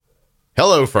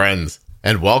Hello, friends,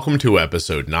 and welcome to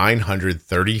episode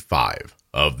 935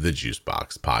 of the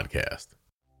Juicebox Podcast.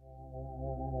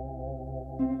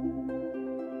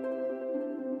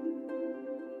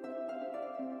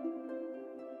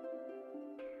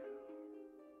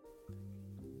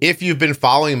 If you've been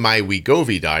following my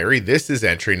Wegovy diary, this is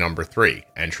entry number 3.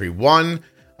 Entry 1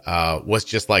 was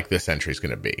just like this entry is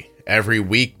going to be. Every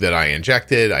week that I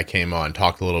injected, I came on,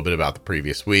 talked a little bit about the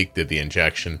previous week, did the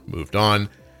injection, moved on.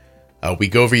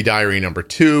 Wegovy diary number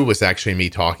 2 was actually me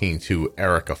talking to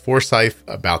Erica Forsyth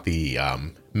about the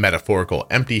metaphorical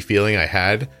empty feeling I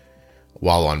had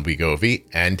while on Wegovy.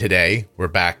 And today we're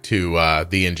back to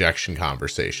the injection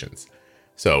conversations.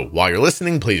 So while you're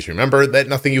listening, please remember that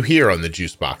nothing you hear on the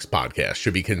Juicebox Podcast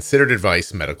should be considered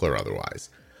advice, medical or otherwise.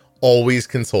 Always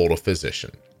consult a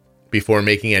physician before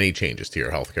making any changes to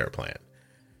your healthcare plan.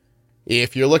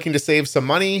 If you're looking to save some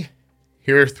money,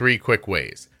 here are 3 quick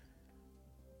ways.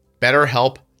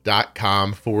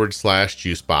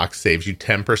 BetterHelp.com/juicebox saves you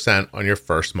 10% on your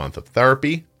first month of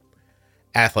therapy.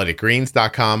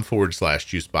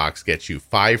 AthleticGreens.com/juicebox gets you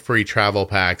 5 free travel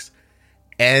packs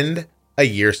and a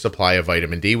year's supply of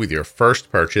vitamin D with your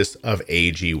first purchase of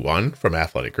AG1 from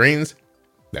Athletic Greens.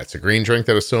 That's a green drink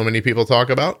that so many people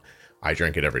talk about. I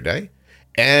drink it every day.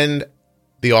 And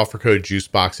the offer code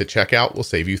JUICEBOX at checkout will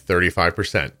save you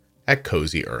 35% at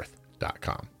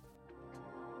CozyEarth.com.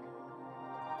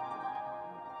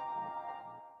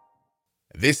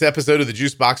 This episode of the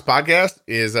Juicebox Podcast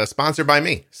is sponsored by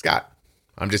me, Scott.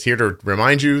 I'm just here to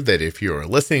remind you that if you're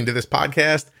listening to this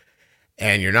podcast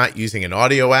and you're not using an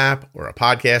audio app or a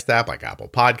podcast app like Apple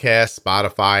Podcasts,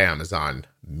 Spotify, Amazon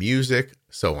Music,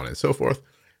 so on and so forth,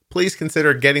 please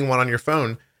consider getting one on your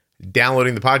phone,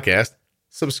 downloading the podcast,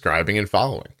 subscribing, and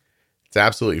following. It's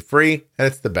absolutely free, and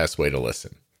it's the best way to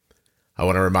listen. I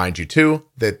want to remind you, too,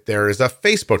 that there is a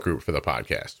Facebook group for the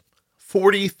podcast.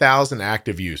 40,000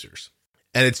 active users.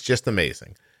 And it's just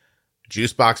amazing.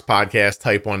 Juicebox Podcast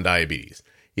Type 1 Diabetes.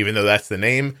 Even though that's the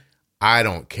name, I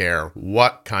don't care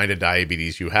what kind of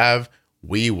diabetes you have.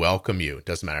 We welcome you. It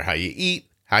doesn't matter how you eat,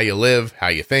 how you live, how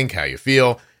you think, how you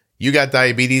feel. You got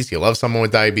diabetes, you love someone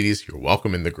with diabetes, you're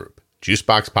welcome in the group.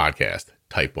 Juicebox Podcast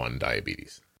Type 1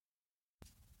 Diabetes.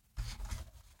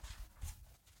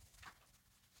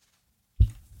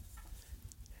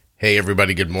 Hey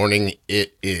everybody, good morning.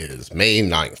 It is May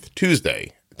 9th,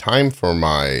 Tuesday. Time for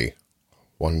my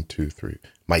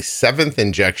 7th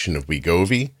injection of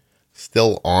Wegovy,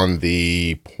 still on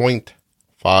the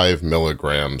 0.5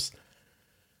 milligrams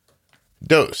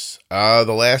dose. The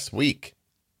last week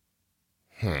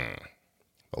I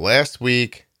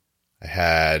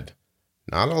had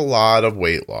not a lot of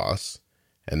weight loss,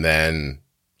 and then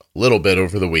a little bit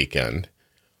over the weekend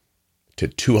to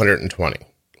 220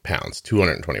 pounds.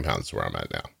 220 pounds is where I'm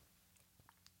at now.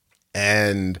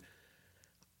 And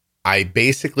I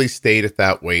basically stayed at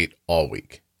that weight all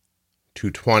week.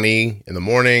 220 in the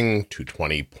morning,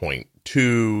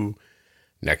 220.2,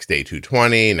 next day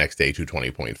 220, next day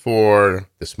 220.4,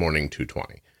 this morning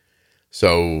 220.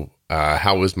 So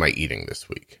how was my eating this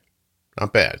week?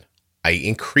 Not bad. I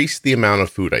increased the amount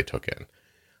of food I took in.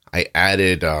 I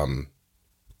added, I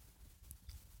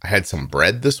had some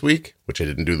bread this week, which I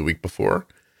didn't do the week before.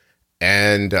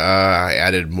 And I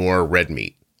added more red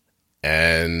meat.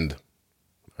 And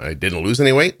I didn't lose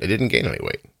any weight. I didn't gain any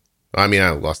weight. I mean,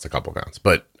 I lost a couple pounds,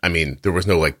 but I mean, there was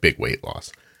no like big weight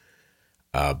loss.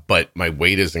 But my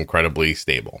weight is incredibly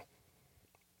stable.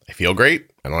 I feel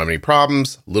great. I don't have any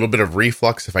problems. A little bit of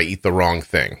reflux if I eat the wrong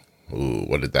thing. Ooh,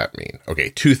 what did that mean? Okay,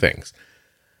 2 things.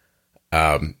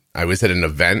 I was at an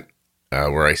event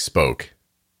where I spoke,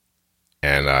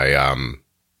 and I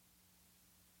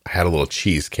had a little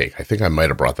cheesecake. I think I might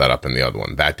have brought that up in the other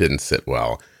one. That didn't sit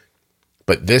well.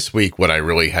 But this week, what I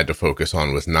really had to focus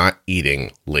on was not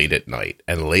eating late at night.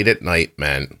 And late at night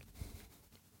meant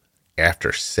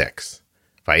after 6.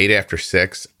 If I ate after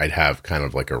 6, I'd have kind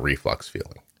of like a reflux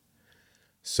feeling.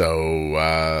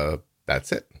 So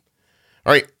that's it.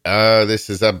 All right. This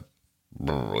is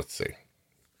let's see,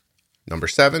 number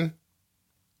 7.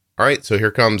 All right. So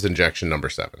here comes injection number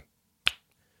 7.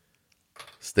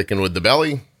 Sticking with the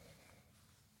belly.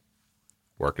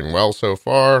 Working well so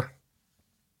far.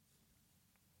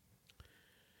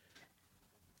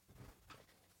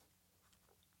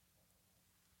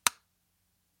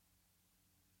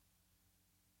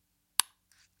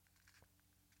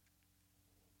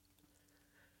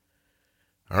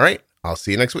 All right. I'll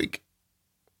see you next week.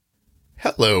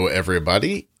 Hello,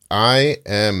 everybody. I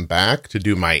am back to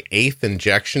do my 8th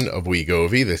injection of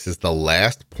Wegovy. This is the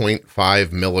last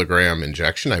 0.5 milligram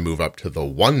injection. I move up to the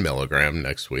 1 milligram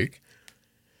next week.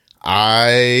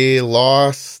 I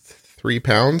lost 3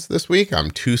 pounds this week. I'm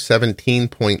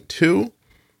 217.2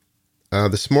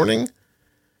 this morning.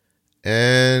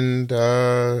 And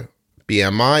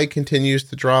BMI continues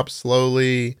to drop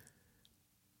slowly.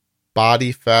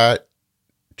 Body fat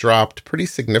dropped pretty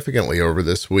significantly over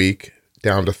this week,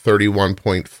 down to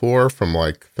 31.4 from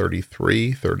like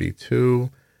 33,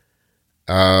 32.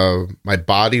 My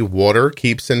body water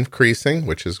keeps increasing,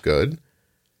 which is good.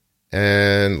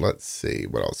 And let's see,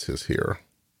 what else is here?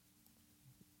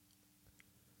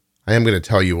 I am going to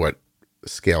tell you what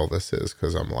scale this is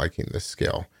because I'm liking this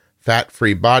scale.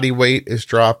 Fat-free body weight is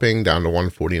dropping down to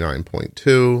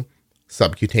 149.2.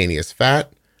 Subcutaneous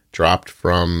fat dropped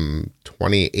from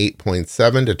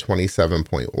 28.7 to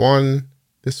 27.1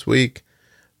 this week.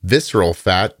 Visceral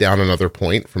fat down another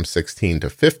point from 16 to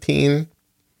 15.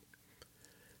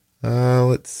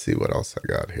 Let's see what else I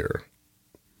got here.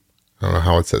 I don't know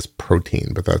how it says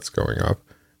protein, but that's going up.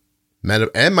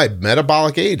 And my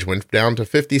metabolic age went down to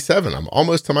 57. I'm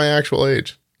almost to my actual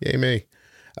age. Yay me.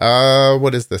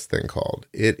 What is this thing called?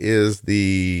 It is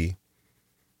the...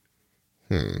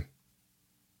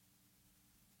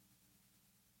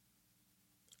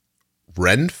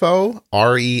 Renpho,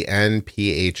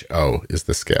 RENPHO is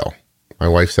the scale. My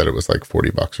wife said it was like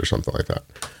 $40 or something like that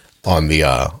on the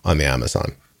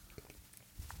Amazon.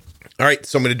 All right,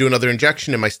 so I'm going to do another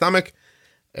injection in my stomach.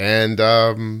 And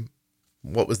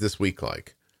what was this week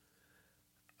like?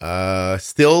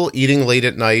 Still eating late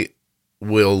at night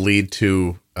will lead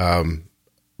to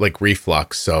like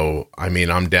reflux. So, I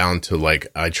mean, I'm down to like,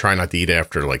 I try not to eat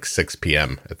after like 6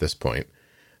 p.m. at this point.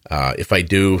 If I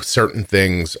do, certain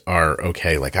things are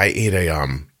okay. Like I ate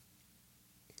a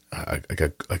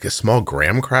small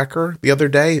graham cracker the other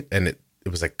day, and it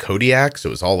was like Kodiak, so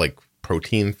it was all like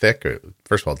protein thick.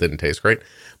 First of all, it didn't taste great,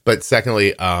 but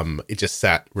secondly, it just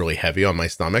sat really heavy on my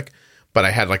stomach. But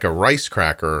I had like a rice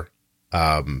cracker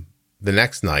the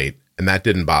next night, and that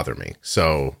didn't bother me.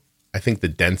 So I think the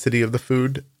density of the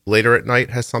food later at night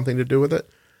has something to do with it.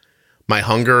 My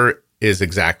hunger is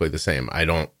exactly the same. I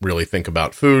don't really think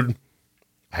about food.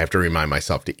 I have to remind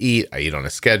myself to eat. I eat on a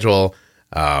schedule,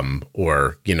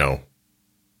 or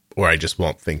I just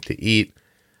won't think to eat.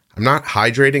 I'm not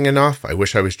hydrating enough. I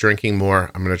wish I was drinking more.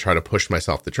 I'm going to try to push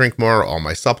myself to drink more. All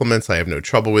my supplements I have no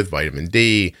trouble with, vitamin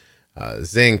D,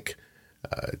 zinc,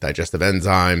 digestive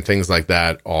enzyme, things like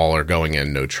that, all are going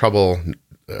in, no trouble.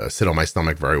 Sit on my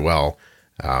stomach very well.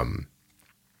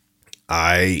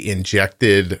 I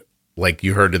injected, like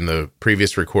you heard in the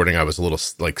previous recording, I was a little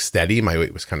like steady. My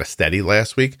weight was kind of steady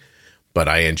last week, but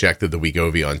I injected the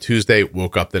Wegovy on Tuesday,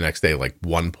 woke up the next day like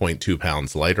 1.2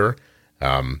 pounds lighter.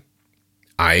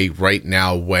 I right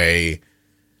now weigh,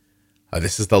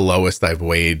 this is the lowest I've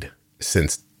weighed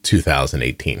since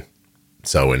 2018.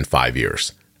 So in 5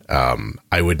 years.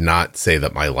 I would not say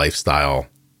that my lifestyle,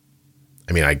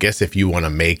 I mean, I guess if you want to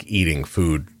make eating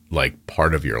food like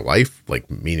part of your life,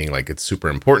 like meaning like it's super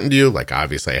important to you, like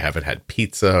obviously I haven't had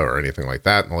pizza or anything like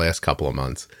that in the last couple of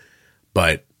months,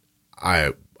 but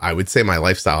I would say my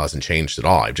lifestyle hasn't changed at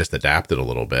all. I've just adapted a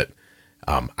little bit.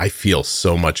 I feel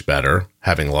so much better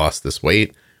having lost this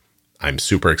weight. I'm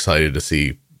super excited to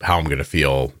see how I'm going to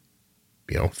feel,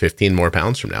 15 more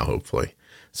pounds from now, hopefully.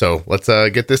 So let's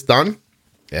get this done,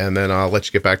 and then I'll let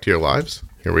you get back to your lives.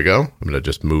 Here we go. I'm going to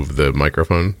just move the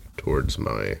microphone towards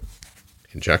my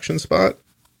injection spot,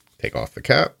 take off the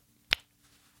cap,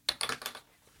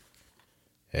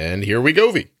 and here we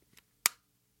go.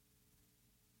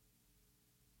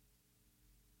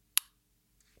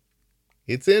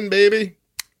 It's in, baby.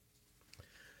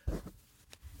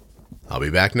 I'll be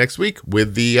back next week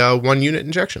with the 1 unit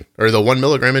injection, or the 1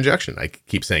 milligram injection. I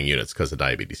keep saying units because of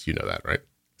diabetes. You know that, right?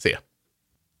 See ya.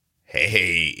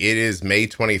 Hey, it is May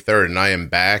 23rd, and I am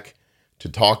back to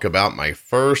talk about my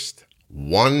first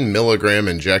 1 milligram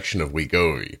injection of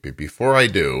Wegovy. But before I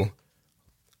do,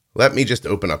 let me just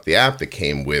open up the app that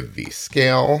came with the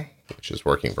scale, which is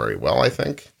working very well, I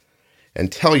think, and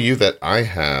tell you that I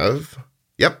have,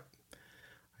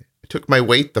 I took my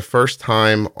weight the first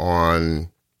time on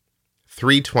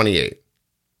 3/28.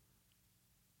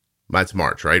 That's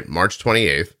March, right? March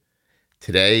 28th.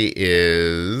 Today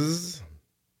is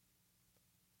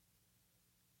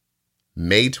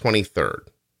May 23rd.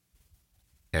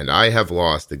 And I have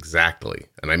lost exactly,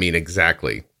 and I mean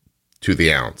exactly to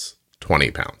the ounce,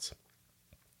 20 pounds.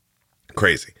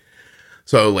 Crazy.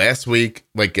 So last week,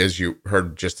 like as you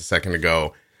heard just a second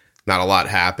ago, not a lot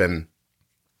happened.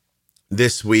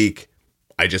 This week,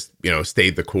 I just,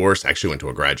 stayed the course. Actually went to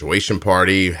a graduation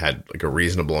party, had like a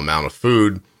reasonable amount of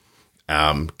food,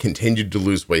 continued to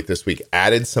lose weight this week,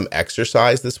 added some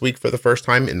exercise this week for the first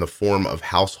time in the form of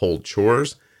household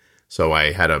chores. So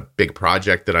I had a big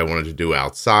project that I wanted to do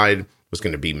outside. It was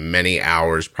going to be many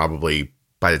hours, probably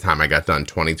by the time I got done,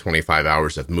 20, 25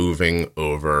 hours of moving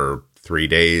over 3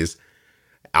 days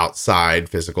outside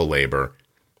physical labor.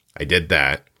 I did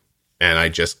that and I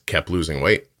just kept losing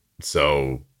weight.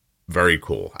 So very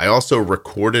cool. I also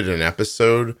recorded an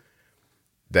episode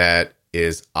that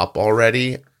is up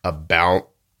already about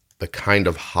the kind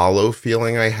of hollow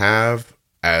feeling I have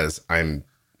as I'm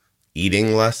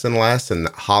eating less and less, and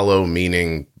hollow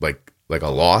meaning like a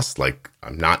loss, like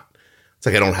I'm not, it's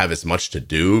like I don't have as much to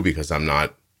do because I'm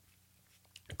not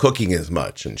cooking as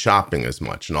much and shopping as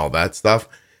much and all that stuff.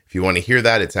 If you want to hear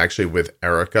that, it's actually with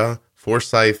Erica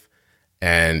Forsyth,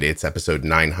 and it's episode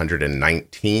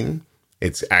 919.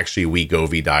 It's actually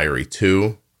Wegovy Diary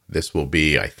 2. This will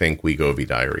be, I think, Wegovy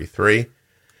Diary 3.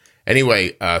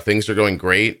 Anyway, things are going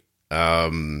great.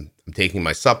 I'm taking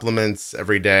my supplements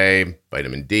every day,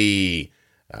 vitamin D,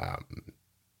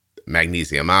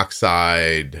 magnesium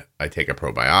oxide. I take a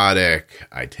probiotic.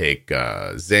 I take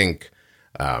zinc.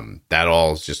 That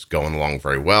all is just going along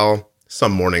very well.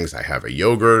 Some mornings I have a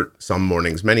yogurt. Some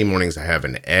mornings, many mornings, I have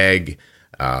an egg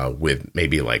with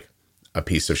maybe like a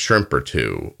piece of shrimp or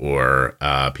two, or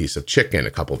a piece of chicken,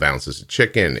 a couple of ounces of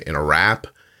chicken in a wrap.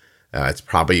 It's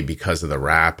probably because of the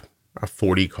wrap,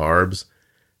 40 carbs.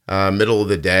 Middle of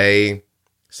the day,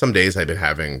 some days I've been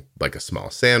having like a small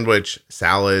sandwich,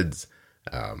 salads,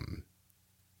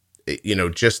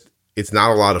 it's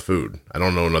not a lot of food. I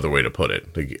don't know another way to put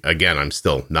it. Again, I'm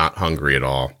still not hungry at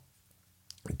all.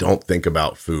 Don't think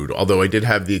about food. Although I did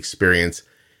have the experience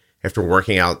after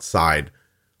working outside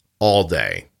all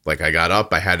day. Like I got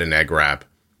up, I had an egg wrap.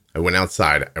 I went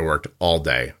outside, I worked all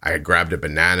day. I had grabbed a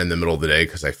banana in the middle of the day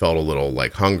because I felt a little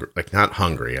like hungry, like not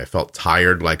hungry. I felt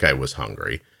tired like I was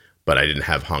hungry, but I didn't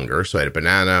have hunger. So I had a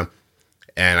banana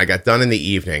and I got done in the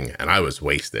evening and I was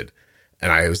wasted.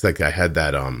 And I was like, I had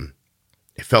that,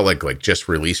 it felt like just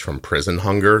released from prison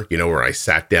hunger, where I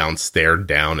sat down, stared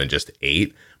down and just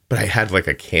ate. But I had like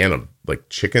a can of like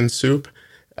chicken soup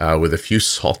with a few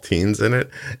saltines in it.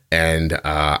 And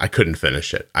I couldn't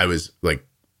finish it. I was like,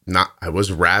 I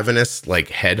was ravenous, like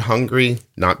head hungry,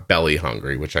 not belly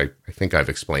hungry, which I think I've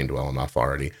explained well enough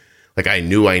already. Like I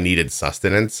knew I needed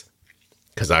sustenance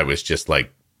because I was just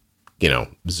like,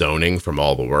 zoning from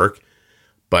all the work.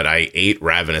 But I ate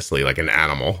ravenously like an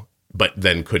animal, but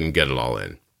then couldn't get it all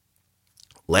in.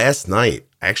 Last night,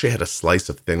 I actually had a slice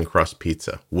of thin crust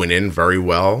pizza. Went in very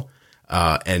well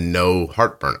and no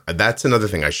heartburn. That's another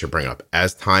thing I should bring up.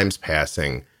 As time's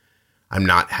passing, I'm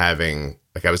not having,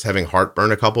 like I was having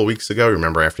heartburn a couple of weeks ago.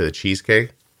 Remember after the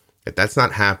cheesecake? That's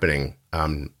not happening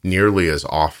nearly as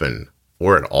often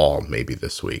or at all maybe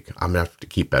this week. I'm going to have to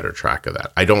keep better track of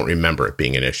that. I don't remember it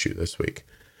being an issue this week.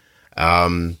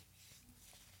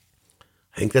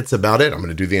 I think that's about it. I'm going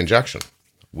to do the injection.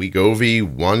 Wegovy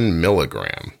 1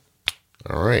 milligram.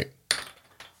 All right.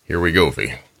 Here we go,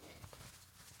 V.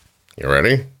 You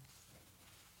ready?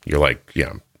 You're like,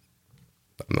 yeah, I'm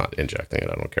not injecting it.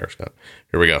 I don't care, Scott.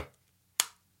 Here we go.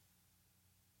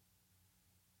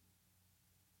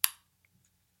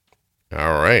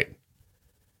 All right.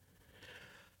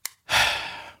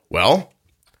 Well,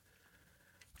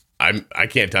 I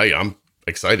can't tell you. I'm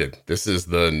excited. This is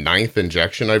the 9th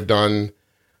injection I've done.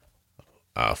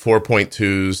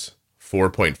 4.2s,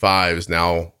 4.5s,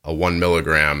 now a 1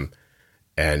 milligram.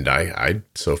 And I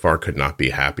so far could not be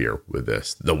happier with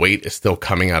this. The weight is still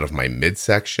coming out of my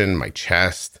midsection, my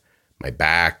chest, my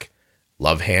back,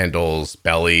 love handles,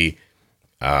 belly.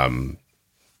 My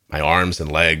arms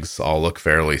and legs all look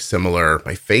fairly similar.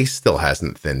 My face still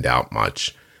hasn't thinned out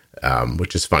much,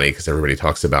 which is funny because everybody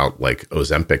talks about like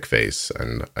Ozempic face,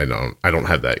 and I don't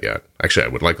have that yet. Actually, I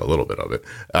would like a little bit of it.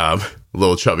 A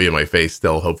little chubby in my face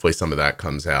still. Hopefully some of that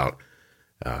comes out.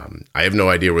 I have no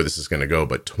idea where this is going to go,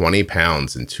 but 20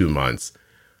 pounds in 2 months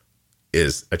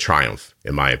is a triumph,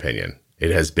 in my opinion.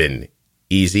 It has been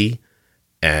easy,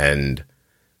 and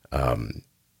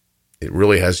it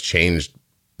really has changed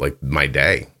like my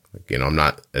day. Like, I'm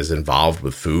not as involved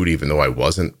with food, even though I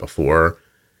wasn't before.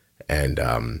 And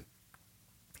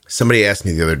somebody asked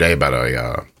me the other day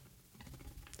about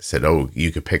said, oh,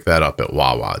 you could pick that up at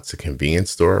Wawa. It's a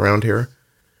convenience store around here.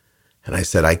 And I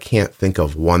said, I can't think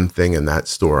of one thing in that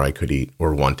store I could eat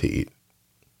or want to eat.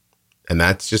 And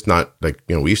that's just not like,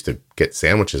 we used to get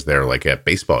sandwiches there, like at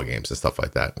baseball games and stuff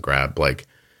like that, and grab like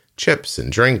chips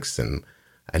and drinks. And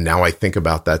now I think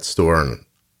about that store and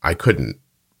I couldn't,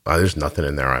 there's nothing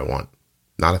in there I want.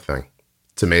 Not a thing.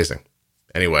 It's amazing.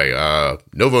 Anyway,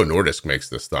 Novo Nordisk makes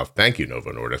this stuff. Thank you,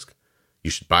 Novo Nordisk. You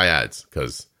should buy ads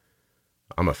because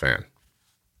I'm a fan.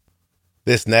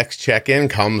 This next check-in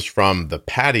comes from the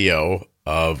patio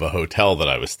of a hotel that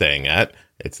I was staying at.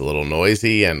 It's a little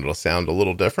noisy and it'll sound a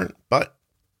little different, but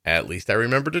at least I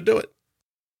remember to do it.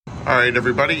 All right,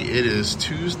 everybody, it is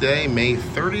Tuesday, May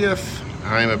 30th.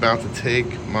 I'm about to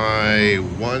take my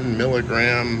 1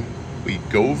 milligram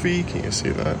Wegovy. Can you see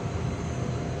that?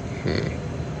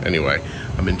 Anyway,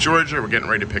 I'm in Georgia. We're getting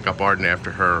ready to pick up Arden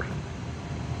after her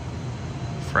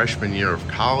freshman year of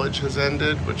college has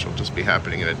ended, which will just be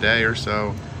happening in a day or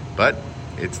so. But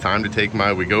it's time to take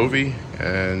my Wegovy,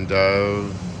 and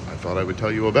I thought I would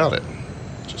tell you about it,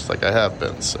 just like I have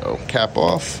been. So, cap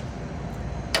off.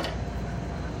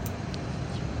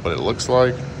 What it looks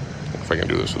like. If I can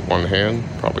do this with one hand,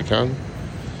 probably can.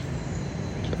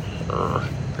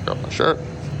 Pick up my shirt.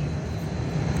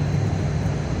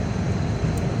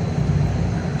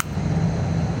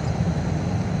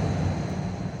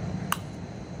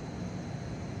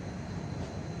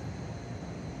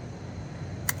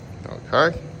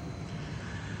 Okay.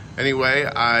 Anyway,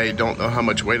 I don't know how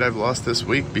much weight I've lost this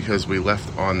week because we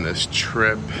left on this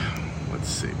trip. Let's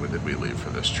see, when did we leave for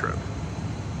this trip?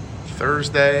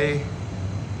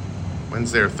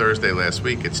 Wednesday or Thursday last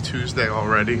week. It's Tuesday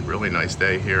already. Really nice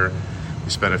day here.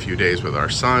 We spent a few days with our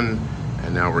son,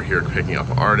 and now we're here picking up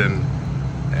Arden.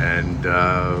 And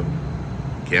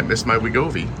can't miss my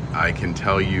Wegovy. I can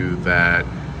tell you that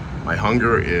my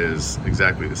hunger is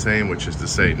exactly the same, which is to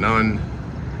say none.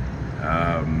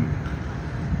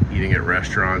 Eating at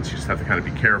restaurants, you just have to kind of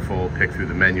be careful, pick through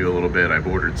the menu a little bit. I've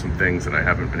ordered some things that I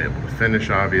haven't been able to finish,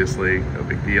 obviously. No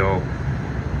big deal.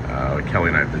 Kelly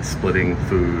and I have been splitting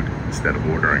food instead of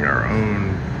ordering our own.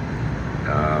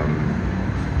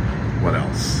 What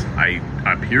else? I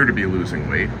appear to be losing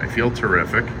weight. I feel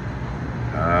terrific.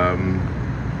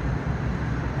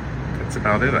 That's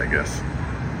about it, I guess.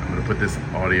 I'm going to put this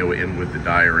audio in with the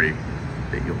diary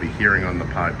that you'll be hearing on the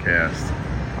podcast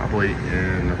probably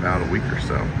in about a week or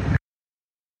so.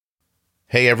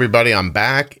 Hey everybody, I'm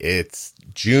back. It's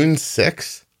June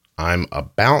 6th. I'm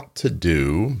about to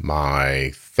do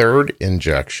my third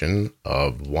injection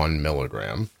of 1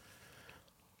 milligram.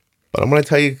 But I'm going to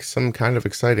tell you some kind of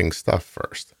exciting stuff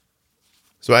first.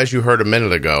 So as you heard a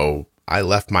minute ago, I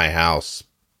left my house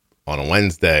on a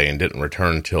Wednesday and didn't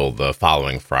return until the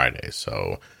following Friday.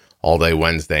 So all day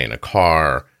Wednesday in a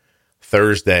car.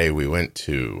 Thursday, we went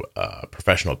to a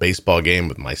professional baseball game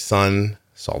with my son,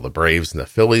 saw the Braves and the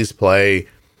Phillies play.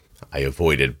 I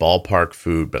avoided ballpark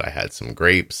food, but I had some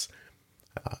grapes.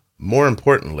 More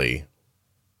importantly,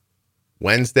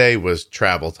 Wednesday was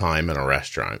travel time in a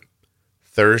restaurant.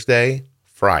 Thursday,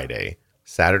 Friday,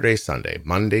 Saturday, Sunday,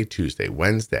 Monday, Tuesday,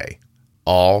 Wednesday,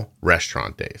 all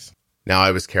restaurant days. Now,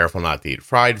 I was careful not to eat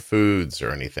fried foods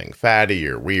or anything fatty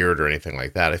or weird or anything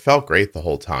like that. I felt great the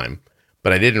whole time.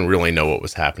 But I didn't really know what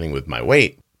was happening with my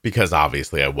weight because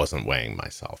obviously I wasn't weighing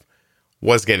myself.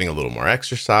 Was getting a little more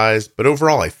exercise, but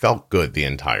overall I felt good the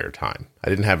entire time. I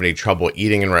didn't have any trouble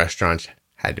eating in restaurants.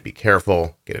 Had to be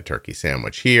careful, get a turkey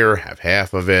sandwich here, have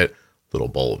half of it, little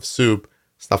bowl of soup,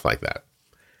 stuff like that.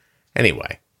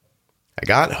 Anyway, I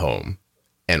got home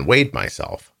and weighed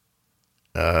myself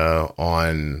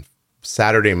on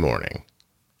Saturday morning,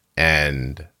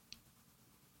 and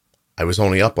I was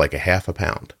only up like a half a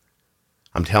pound.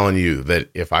 I'm telling you that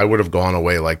if I would have gone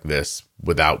away like this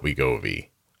without Wegovy,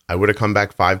 I would have come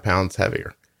back 5 pounds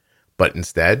heavier. But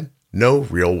instead, no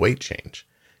real weight change.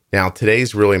 Now,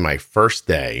 today's really my first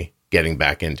day getting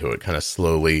back into it, kind of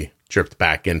slowly dripped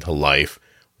back into life.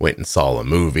 Went and saw a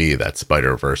movie. That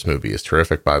Spider-Verse movie is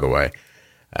terrific, by the way.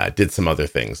 Did some other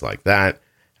things like that.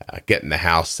 Getting the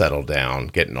house settled down,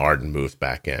 getting Arden moved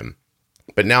back in.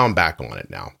 But now I'm back on it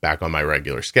now. Back on my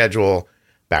regular schedule.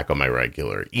 Back on my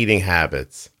regular eating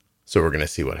habits. So we're going to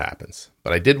see what happens.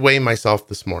 But I did weigh myself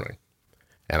this morning.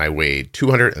 And I weighed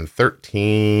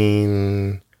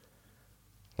 213.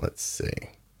 Let's see.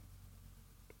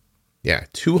 Yeah,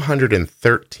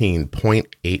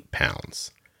 213.8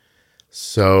 pounds.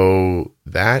 So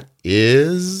that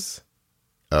is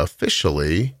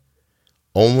officially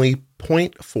only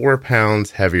 0.4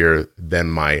 pounds heavier than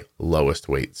my lowest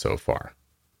weight so far.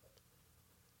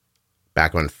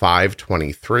 Back on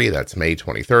 5/23, that's May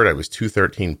 23rd, I was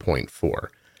 213.4.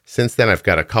 Since then, I've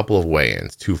got a couple of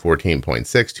weigh-ins,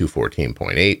 214.6,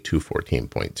 214.8,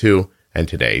 214.2, and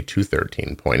today,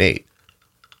 213.8.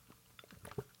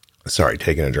 Sorry,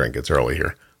 taking a drink. It's early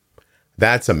here.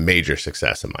 That's a major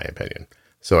success, in my opinion.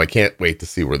 So I can't wait to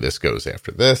see where this goes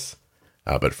after this.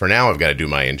 But for now, I've got to do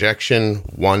my injection,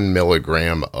 1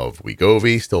 milligram of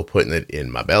Wegovy, still putting it in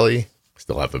my belly.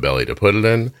 Still have a belly to put it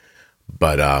in.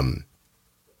 But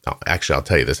actually, I'll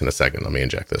tell you this in a second. Let me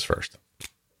inject this first.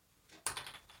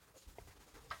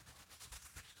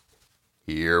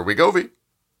 Here we go.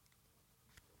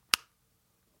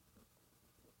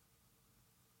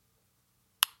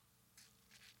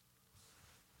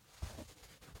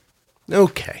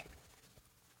 Okay.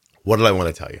 What did I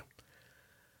want to tell you?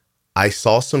 I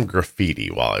saw some graffiti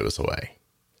while I was away,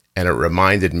 and it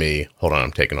reminded me, hold on,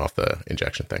 I'm taking off the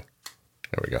injection thing.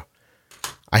 There we go.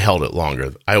 I held it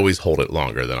longer. I always hold it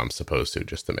longer than I'm supposed to,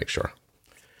 just to make sure.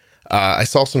 I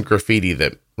saw some graffiti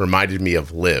that reminded me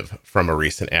of Liv from a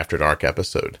recent After Dark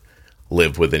episode,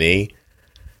 Liv with an E.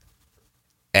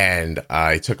 And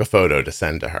I took a photo to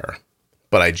send to her,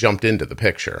 but I jumped into the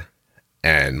picture,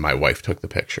 and my wife took the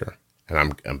picture. And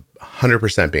I'm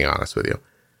 100% being honest with you.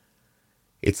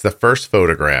 It's the first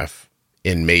photograph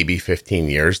in maybe 15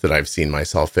 years that I've seen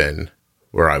myself in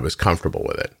where I was comfortable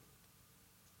with it.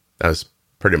 That was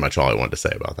pretty much all I wanted to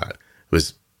say about that.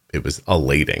 It was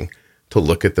elating to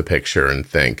look at the picture and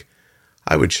think,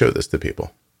 I would show this to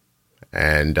people.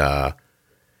 And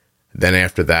then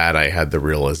after that, I had the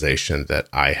realization that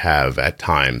I have at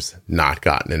times not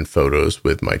gotten in photos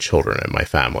with my children and my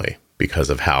family because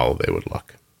of how they would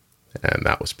look. And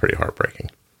that was pretty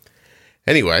heartbreaking.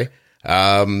 Anyway,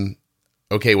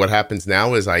 okay, what happens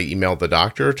now is I emailed the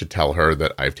doctor to tell her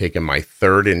that I've taken my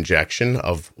third injection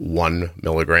of 1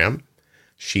 milligram.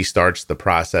 She starts the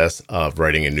process of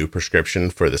writing a new prescription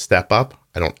for the step up.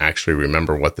 I don't actually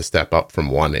remember what the step up from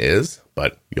 1 is,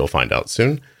 but you'll find out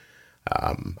soon.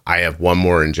 I have one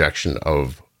more injection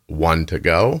of 1 to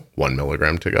go, 1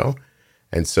 milligram to go.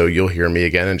 And so you'll hear me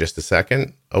again in just a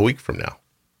second, a week from now.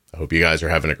 I hope you guys are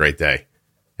having a great day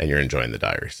and you're enjoying the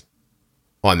diaries.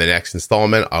 On the next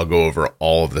installment, I'll go over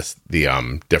all of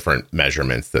the different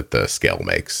measurements that the scale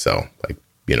makes. So like,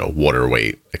 water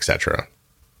weight, etc.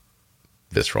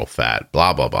 Visceral fat,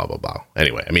 blah, blah, blah, blah, blah.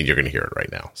 Anyway, you're going to hear it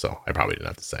right now. So I probably didn't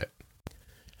have to say it.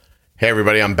 Hey,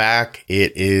 everybody, I'm back.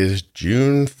 It is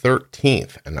June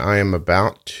 13th, and I am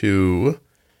about to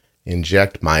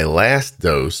inject my last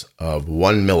dose of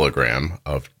 1 milligram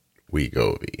of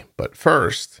Wegovy. But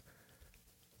first,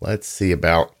 let's see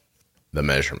about the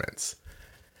measurements.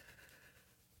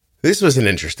 This was an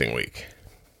interesting week.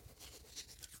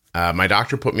 My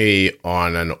doctor put me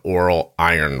on an oral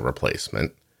iron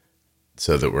replacement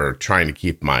so that we're trying to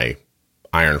keep my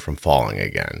iron from falling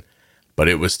again. But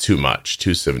it was too much,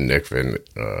 too significant,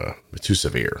 too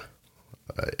severe.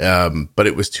 But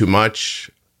it was too much.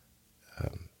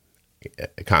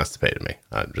 It constipated me.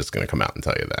 I'm just going to come out and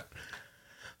tell you that.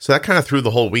 So that kind of threw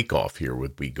the whole week off here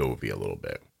with Wegovy a little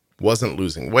bit. Wasn't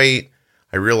losing weight.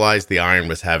 I realized the iron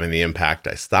was having the impact.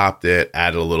 I stopped it,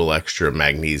 added a little extra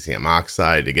magnesium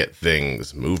oxide to get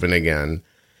things moving again.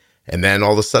 And then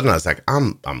all of a sudden I was like,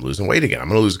 I'm losing weight again. I'm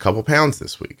going to lose a couple pounds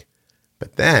this week.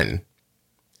 But then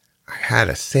I had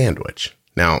a sandwich.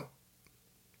 Now,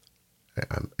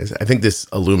 I think this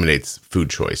illuminates food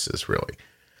choices, really.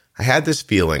 I had this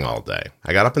feeling all day.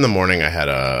 I got up in the morning, I had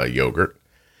a yogurt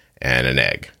and an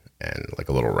egg and like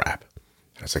a little wrap.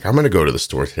 I was like, I'm going to go to the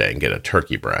store today and get a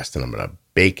turkey breast, and I'm going to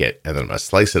bake it, and then I'm going to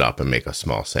slice it up and make a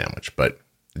small sandwich. But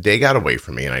the day got away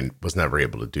from me, and I was never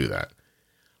able to do that.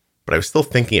 But I was still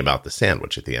thinking about the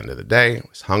sandwich at the end of the day. I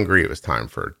was hungry. It was time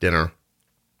for dinner.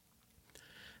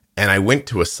 And I went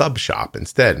to a sub shop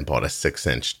instead and bought a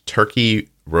 6-inch turkey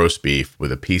roast beef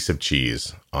with a piece of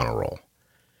cheese on a roll.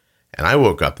 And I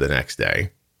woke up the next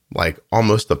day like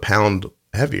almost a pound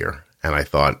heavier. And I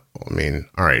thought, all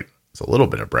right, it's a little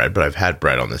bit of bread, but I've had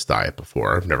bread on this diet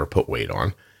before. I've never put weight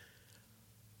on.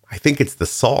 I think it's the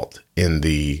salt in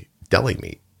the deli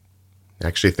meat. I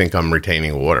actually think I'm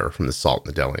retaining water from the salt in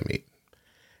the deli meat.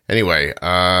 Anyway,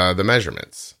 the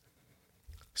measurements.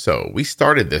 So we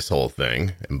started this whole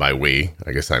thing, and by we,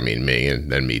 I guess I mean me,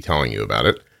 and then me telling you about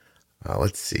it.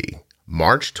 Let's see.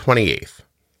 March 28th.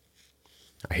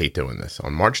 I hate doing this.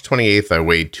 On March 28th, I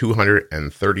weighed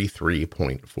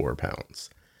 233.4 pounds.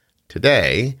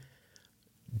 Today,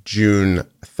 June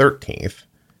 13th,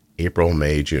 April,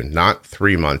 May, June, not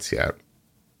 3 months yet.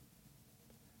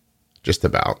 Just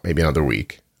about, maybe another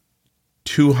week.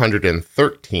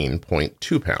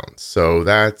 213.2 pounds. So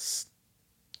that's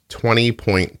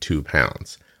 20.2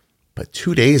 pounds. But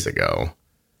 2 days ago,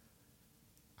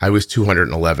 I was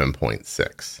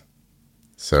 211.6.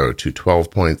 So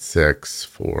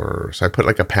 212.6 so I put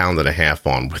like a pound and a half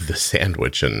on with the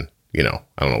sandwich and, I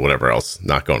don't know, whatever else,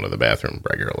 not going to the bathroom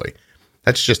regularly.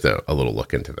 That's just a little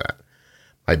look into that.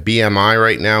 My BMI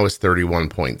right now is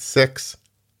 31.6.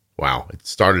 Wow, it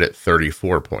started at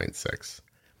 34.6.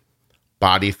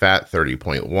 Body fat,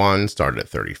 30.1, started at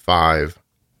 35.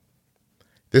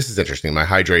 This is interesting. My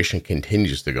hydration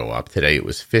continues to go up. Today it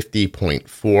was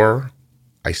 50.4.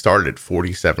 I started at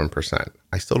 47%.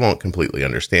 I still don't completely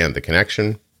understand the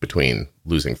connection between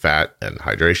losing fat and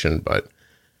hydration, but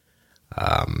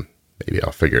maybe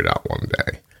I'll figure it out one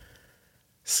day.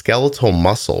 Skeletal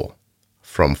muscle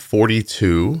from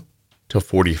 42 to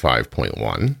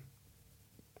 45.1.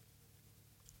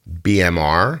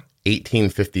 BMR,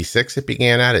 1856 it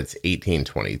began at. It's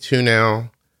 1822 now.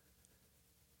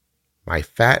 My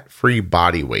fat-free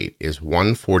body weight is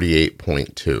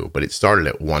 148.2, but it started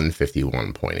at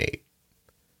 151.8.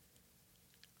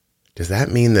 Does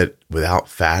that mean that without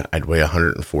fat, I'd weigh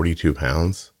 142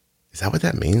 pounds? Is that what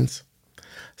that means?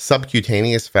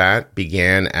 Subcutaneous fat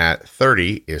began at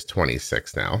 30, is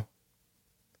 26 now.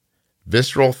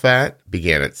 Visceral fat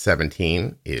began at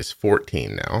 17, is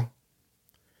 14 now.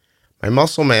 My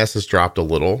muscle mass has dropped a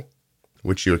little,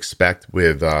 which you expect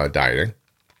with dieting.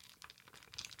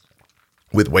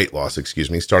 With weight loss,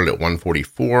 started at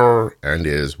 144 and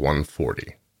is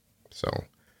 140. So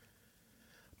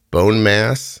bone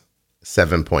mass,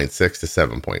 7.6 to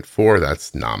 7.4.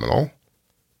 That's nominal.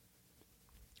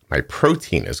 My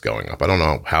protein is going up. I don't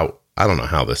know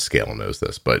how this scale knows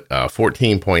this, but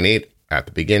 14.8 at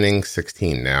the beginning,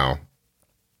 16 now.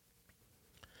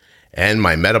 And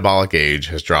my metabolic age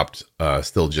has dropped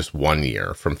still just 1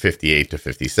 year from 58 to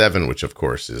 57, which of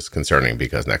course is concerning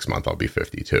because next month I'll be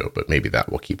 52, but maybe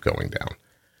that will keep going down.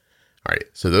 All right,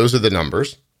 so those are the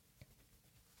numbers.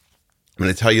 I'm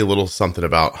going to tell you a little something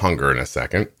about hunger in a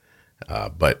second.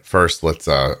 But first, let's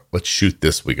shoot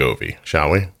this Wegovy,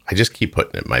 shall we? I just keep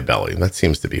putting it in my belly. That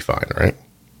seems to be fine, right?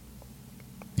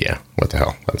 Yeah, what the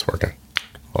hell? That's working.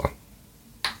 Hold on.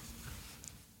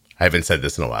 I haven't said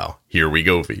this in a while. Here we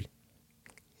go, V.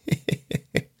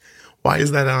 Why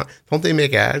is that on? Don't they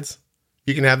make ads?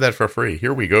 You can have that for free.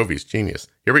 Here we go, V's genius.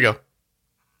 Here we go.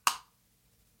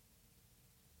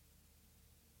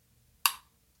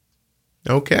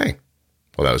 Okay.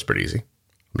 Well, that was pretty easy.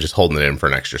 I'm just holding it in for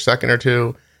an extra second or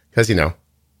two because,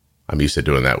 I'm used to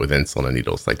doing that with insulin and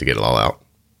needles, like to get it all out.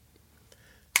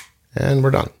 And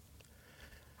we're done.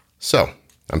 So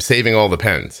I'm saving all the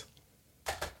pens.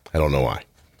 I don't know why.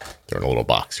 They're in a little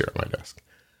box here at my desk.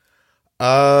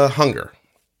 Hunger.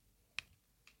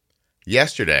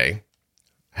 Yesterday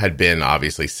had been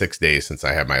obviously 6 days since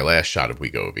I had my last shot of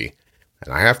Wegovy.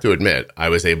 And I have to admit, I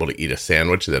was able to eat a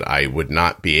sandwich that I would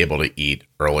not be able to eat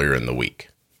earlier in the week.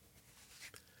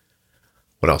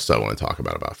 What else do I want to talk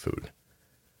about food?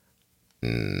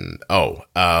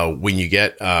 When you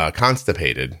get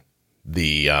constipated,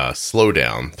 the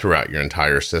slowdown throughout your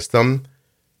entire system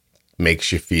made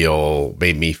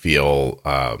me feel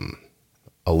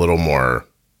a little more,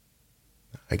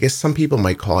 I guess some people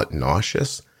might call it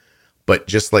nauseous, but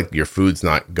just like your food's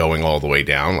not going all the way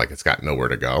down, like it's got nowhere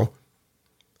to go.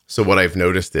 So what I've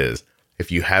noticed is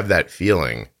if you have that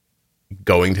feeling,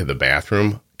 going to the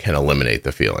bathroom can eliminate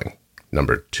the feeling.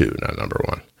 Number 2, not number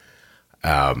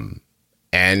 1.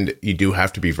 And you do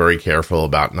have to be very careful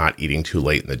about not eating too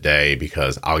late in the day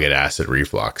because I'll get acid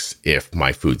reflux if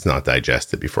my food's not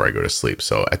digested before I go to sleep.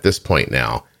 So at this point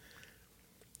now,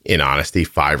 in honesty,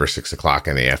 5 or 6 o'clock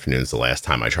in the afternoon is the last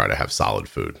time I try to have solid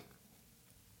food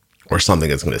or something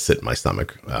that's going to sit in my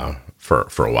stomach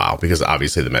for a while because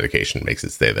obviously the medication makes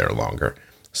it stay there longer,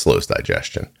 slows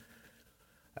digestion.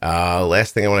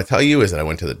 Last thing I want to tell you is that I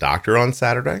went to the doctor on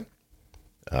Saturday.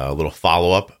 A little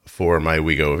follow-up for my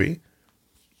Wegovy.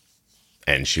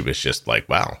 And she was just like,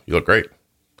 wow, you look great.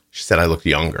 She said I looked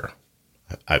younger.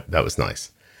 That was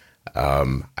nice.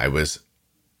 2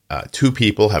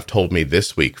 people have told me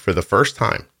this week for the first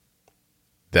time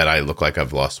that I look like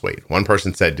I've lost weight. One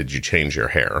person said, did you change your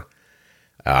hair?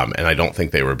 And I don't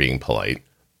think they were being polite.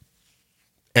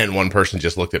 And one person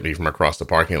just looked at me from across the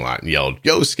parking lot and yelled,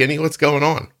 yo, skinny, what's going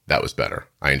on? That was better.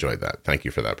 I enjoyed that. Thank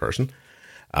you for that person.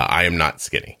 I am not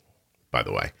skinny, by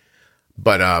the way.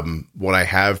 But what I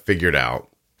have figured out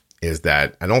is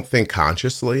that I don't think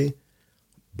consciously,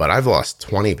 but I've lost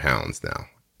 20 pounds now.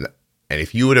 And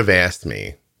if you would have asked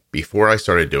me before I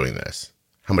started doing this,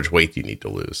 how much weight do you need to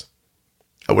lose?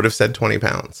 I would have said 20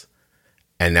 pounds.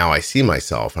 And now I see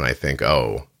myself and I think,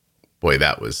 oh, boy,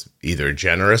 that was either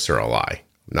generous or a lie.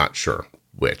 Not sure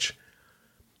which.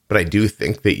 But I do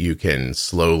think that you can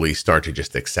slowly start to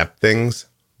just accept things,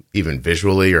 even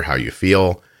visually or how you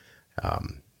feel.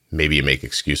 Maybe you make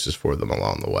excuses for them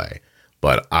along the way.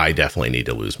 But I definitely need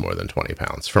to lose more than 20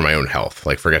 pounds for my own health.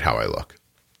 Like, forget how I look.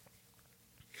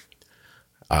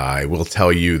 I will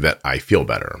tell you that I feel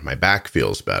better. My back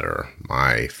feels better.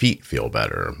 My feet feel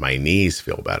better. My knees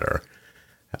feel better.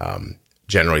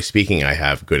 Generally speaking, I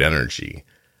have good energy.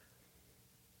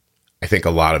 I think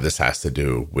a lot of this has to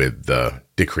do with the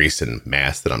decrease in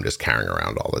mass that I'm just carrying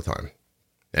around all the time.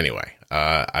 Anyway,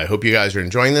 I hope you guys are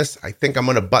enjoying this. I think I'm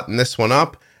going to button this one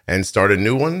up and start a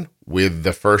new one with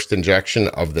the first injection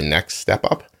of the next step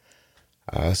up.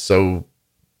 So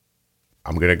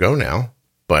I'm going to go now,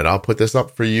 but I'll put this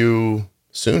up for you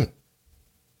soon.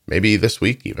 maybe this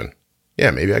week even.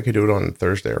 Yeah, maybe I could do it on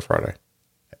Thursday or Friday.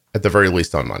 At the very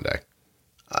least on Monday.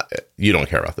 You don't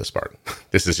care about this part.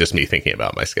 This is just me thinking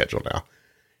about my schedule now.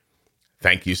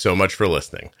 Thank you so much for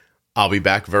listening. I'll be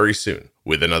back very soon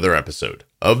with another episode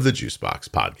of the Juicebox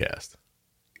Podcast.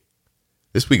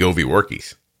 This Wegovy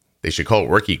workies. They should call it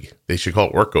worky. They should call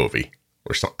it Workovy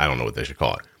or something. I don't know what they should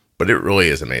call it, but it really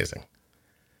is amazing.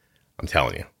 I'm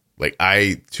telling you. Like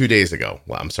 2 days ago.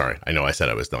 Well, I'm sorry. I know I said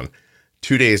I was done.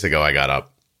 2 days ago, I got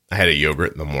up. I had a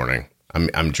yogurt in the morning.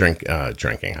 I'm drinking.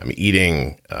 I'm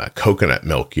eating coconut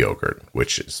milk yogurt,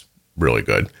 which is really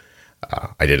good.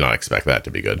 I did not expect that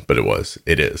to be good, but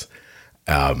it is.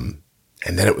 And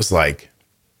then it was like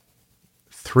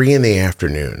 3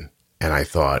 p.m. and I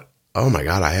thought, oh my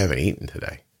God, I haven't eaten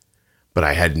today. But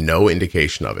I had no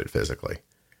indication of it physically.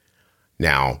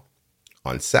 Now,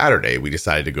 on Saturday, we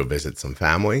decided to go visit some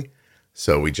family.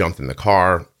 So we jumped in the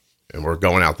car and we're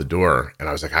going out the door. And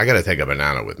I was like, I got to take a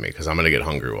banana with me because I'm going to get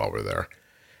hungry while we're there.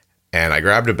 And I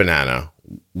grabbed a banana,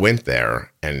 went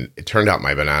there, and it turned out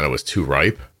my banana was too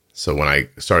ripe. So when I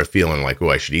started feeling like, oh,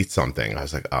 I should eat something, I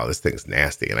was like, oh, this thing's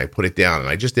nasty. And I put it down and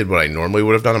I just did what I normally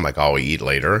would have done. I'm like, oh, I'll eat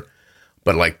later.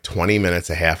 But like 20 minutes,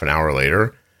 a half an hour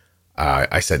later,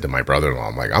 I said to my brother-in-law,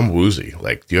 I'm like, I'm woozy.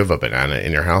 Like, do you have a banana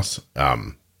in your house?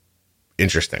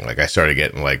 Interesting. Like I started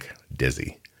getting like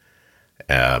dizzy.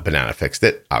 Banana fixed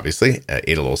it, obviously.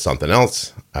 Ate a little something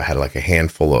else. I had like a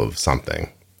handful of something.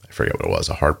 I forget what it was,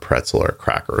 a hard pretzel or a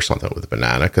cracker or something with a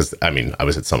banana. Because, I mean, I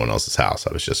was at someone else's house.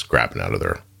 I was just grabbing out of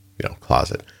their,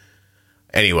 closet.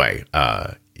 Anyway,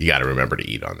 you got to remember to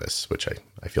eat on this, which I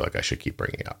feel like I should keep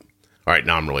bringing up. All right,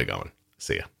 now I'm really going.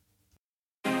 See ya.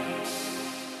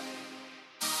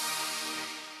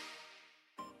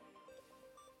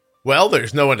 Well,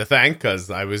 there's no one to thank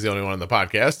because I was the only one on the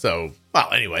podcast. So,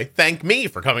 well, anyway, thank me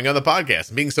for coming on the podcast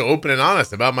and being so open and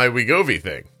honest about my Wegovy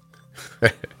thing.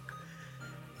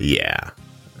 Yeah,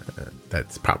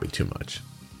 that's probably too much.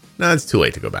 No, it's too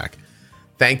late to go back.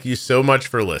 Thank you so much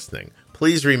for listening.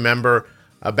 Please remember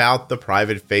about the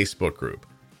private Facebook group.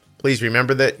 Please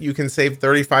remember that you can save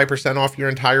 35% off your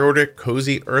entire order at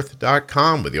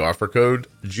CozyEarth.com with the offer code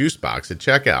JUICEBOX at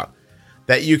checkout.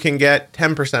 That you can get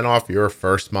 10% off your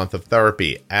first month of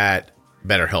therapy at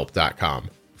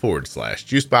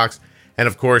BetterHelp.com/JuiceBox. And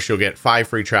of course, you'll get 5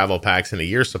 free travel packs and a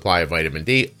year's supply of vitamin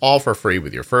D, all for free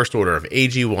with your first order of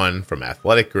AG1 from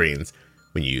Athletic Greens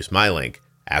when you use my link,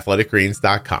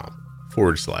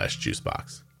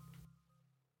 athleticgreens.com/JuiceBox.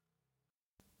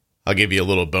 I'll give you a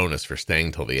little bonus for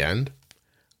staying till the end.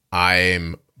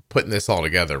 I'm putting this all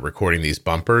together, recording these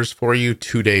bumpers for you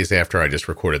 2 days after I just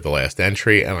recorded the last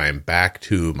entry, and I'm back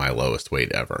to my lowest weight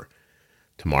ever.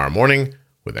 Tomorrow morning,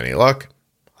 with any luck,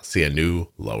 I'll see a new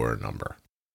lower number.